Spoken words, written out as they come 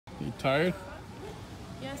Tired?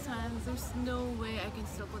 Yes, hon. There's no way I can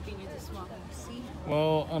still continue this walking. See?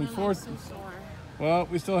 Well, My leg's unfortunately. so sore. Well,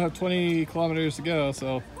 we still have 20 kilometers to go,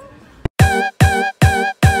 so.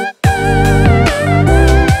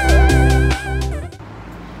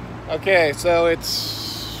 Okay, so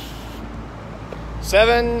it's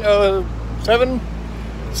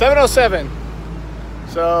 7:07.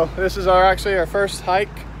 So this is actually our first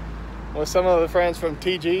hike with some of the friends from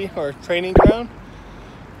TG, or training ground.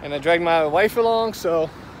 And I dragged my wife along, so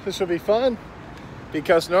this will be fun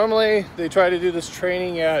because normally they try to do this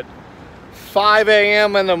training at 5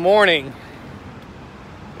 a.m. in the morning.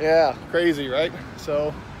 Yeah, crazy, right?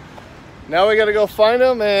 So now we gotta go find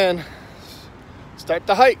them and start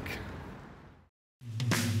the hike.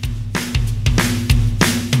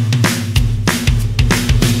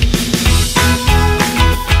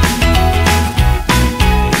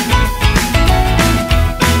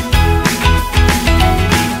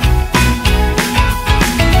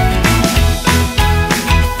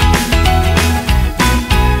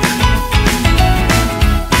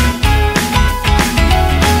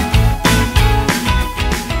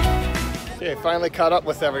 Finally caught up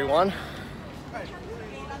with everyone.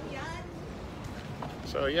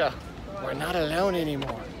 So yeah, we're not alone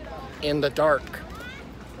anymore in the dark.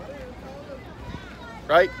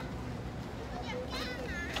 Right?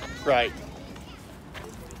 Right.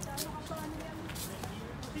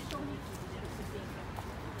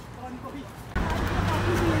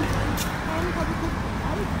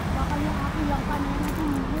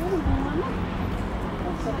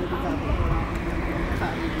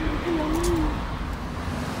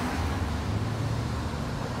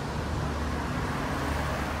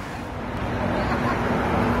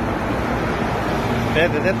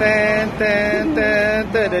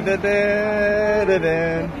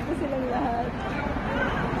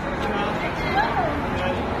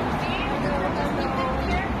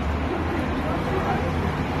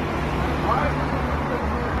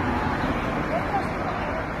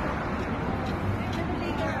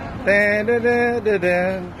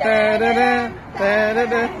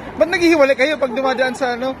 Ba't naghihiwalay kayo pag dumadaan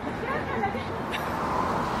sa ano?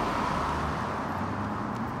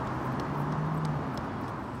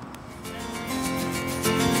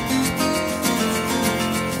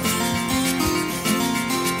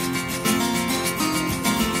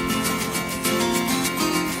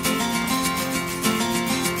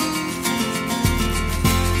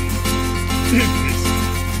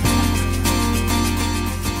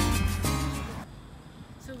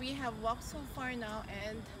 So we have walked so far now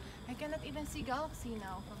and I cannot even see Galaxy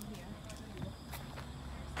now from here.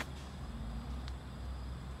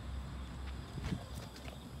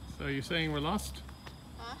 So you're saying we're lost?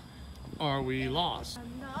 Huh? Are we lost?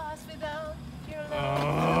 I'm lost without your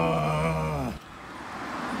love.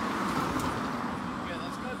 Okay,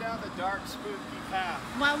 let's go down the dark, spooky path.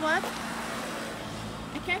 What?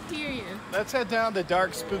 I can't hear you. Let's head down the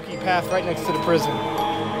dark, spooky path right next to the prison.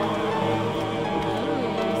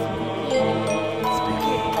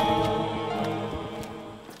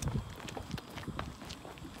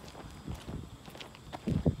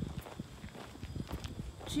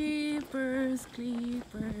 Jeepers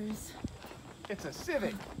creepers. It's a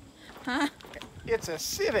Civic. Huh? It's a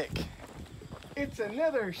Civic. It's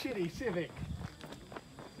another shitty Civic.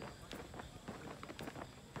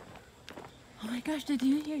 Oh my gosh, did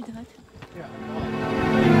you hear that? Yeah.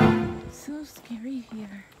 So scary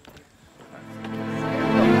here.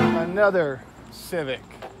 Another Civic.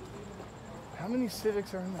 How many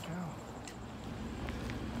Civics are in Macau?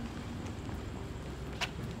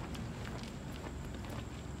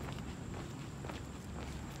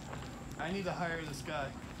 I need to hire this guy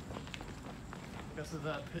because of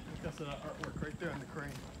that artwork right there on the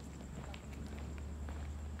crane.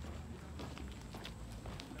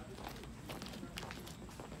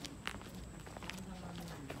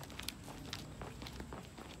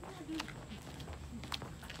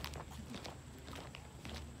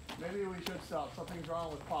 Maybe we should stop. Something's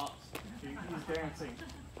wrong with Pops. He's dancing.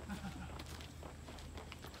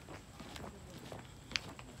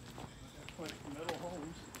 Like metal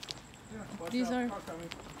homes. Yeah, These are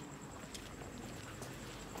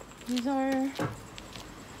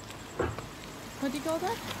what do you call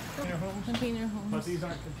that? container homes. Container homes. But these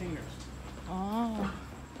aren't containers. Oh.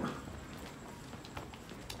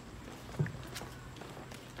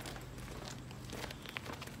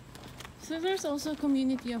 So there's also a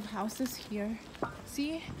community of houses here.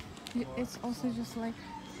 See? It's also just like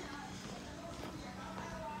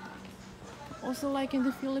in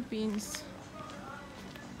the Philippines.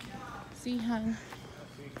 See, Han?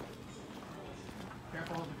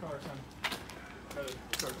 Careful of the car, son.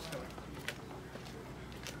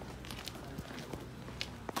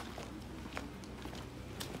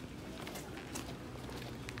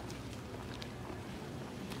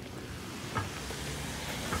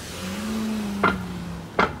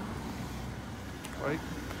 Right.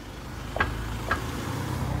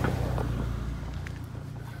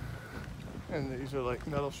 And these are like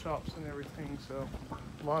metal shops and everything, so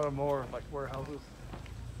a lot of more like warehouses.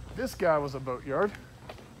 This guy was a boatyard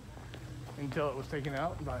until it was taken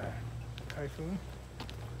out by a typhoon.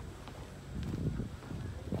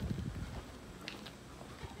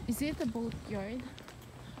 Is it a boatyard?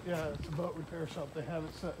 Yeah, it's a boat repair shop. They have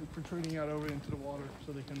it set protruding out over into the water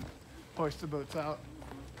so they can hoist the boats out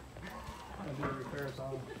and do repairs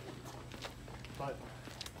on them. But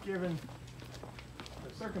given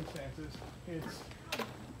the circumstances, it's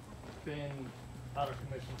been out of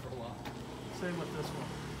commission for a while. Same with this one.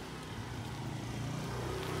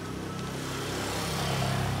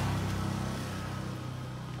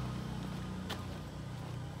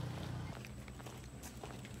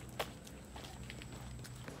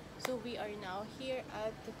 So we are now here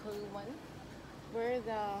at the Coloane, where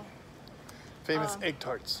the Famous egg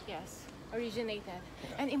tarts. yes, originated.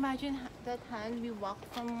 And imagine that hand, we walked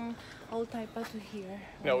from Old Taipa to here.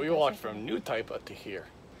 No, we walked from New Taipa to here.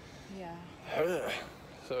 Yeah.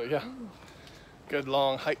 So yeah, good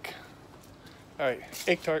long hike. All right,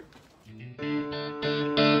 egg tart.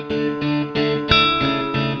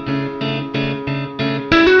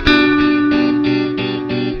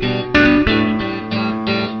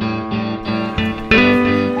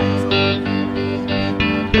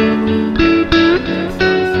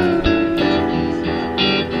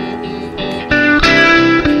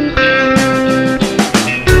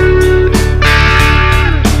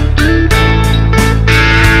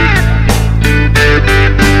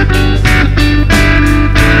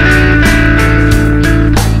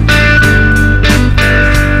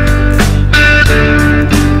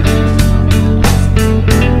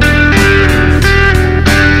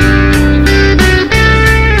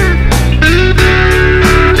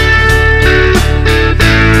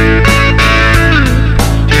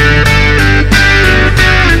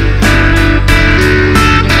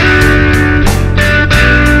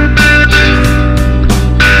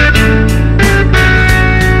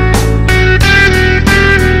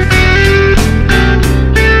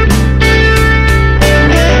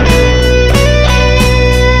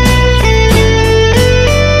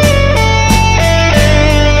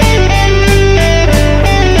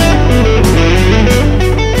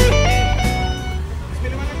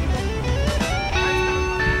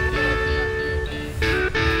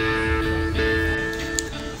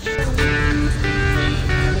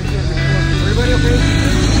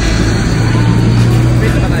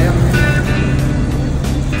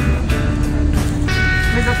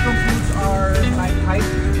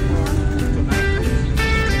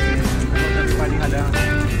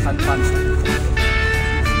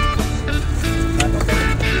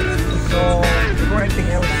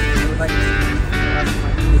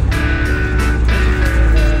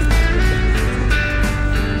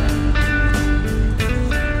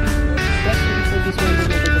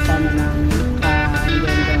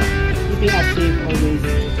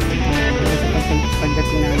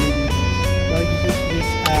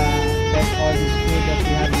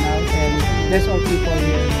 There's all people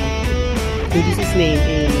here. So this is name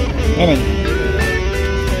Aaron.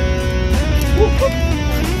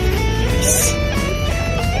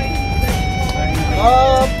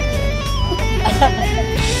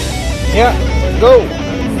 Yeah, go.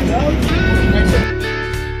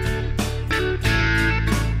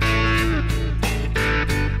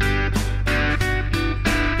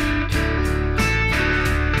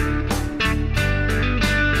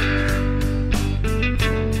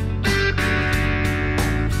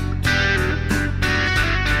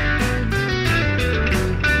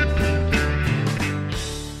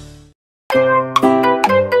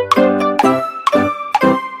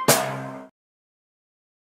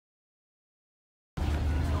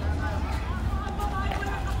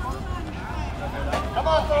 Come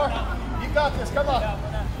on, Thor. You got this. Come on.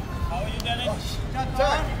 How are you doing?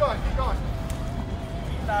 Jack, keep going. Keep going.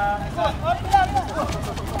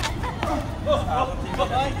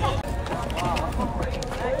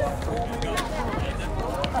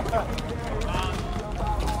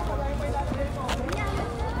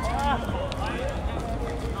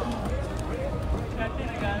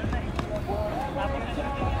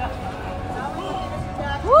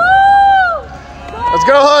 Let's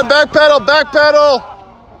go, hon. Back pedal, back pedal.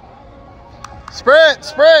 Sprint,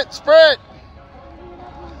 sprint, sprint.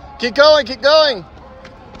 Keep going, keep going.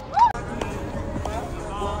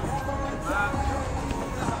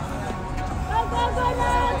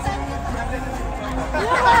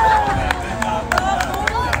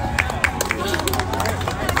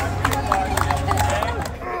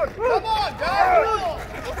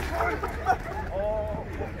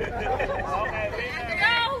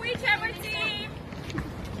 Go, whichever team.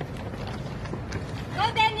 Go,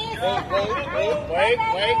 Dennis. Wait.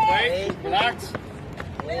 Relax.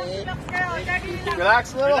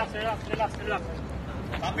 Relax a little. Relax.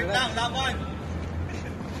 Kapit lang, laban.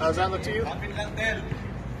 How's that look to you? Kapit lang, Del.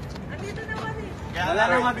 Andito naman eh. Wala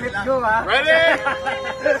na mag-let go, ha? Ready?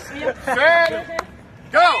 Set.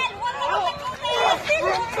 Go!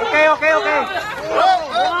 Okay.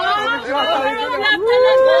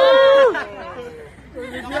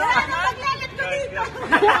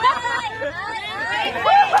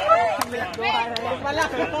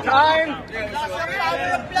 Time.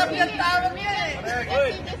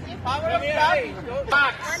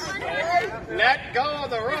 Box. Let go of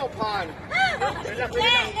the rope, hon.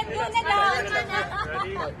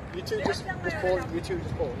 You two just pull. You two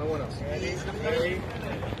just pull. No one else.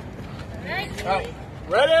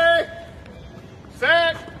 Ready?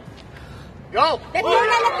 Set. Go.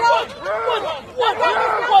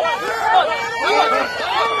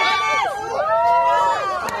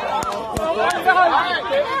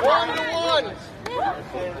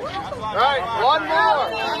 All right, one more.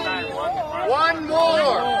 One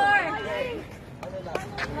more.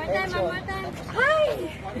 Hi.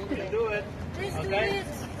 You can do it. Let's do it.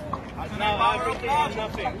 Now, everything or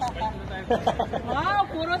nothing. Wow,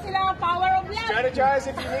 puro sila ang power of love. Strategize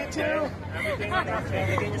if you need to. Everything or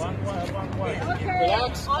nothing. One.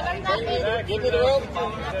 Relax. Give me the rope.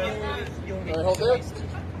 All right, hold this.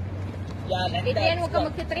 Vivian, huwag ka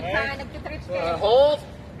magtitrip ha. Nagtitrip ka. Hold.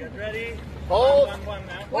 Get ready. Hold. One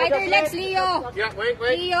now. Wider legs, Leo. Yeah, wait.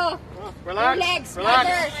 Leo. Relax. Your legs.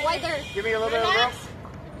 Relax. Wider. Give me a little bit of rope.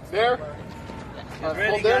 There. Get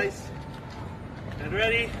ready, Hold there. guys. Get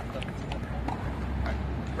ready.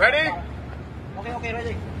 Ready? Okay,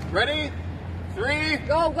 ready. Ready? 3,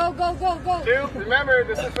 Go. 2. Remember,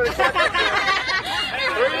 this is for the champion.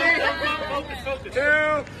 3,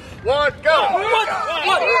 2, 1, go!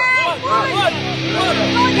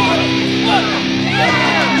 One.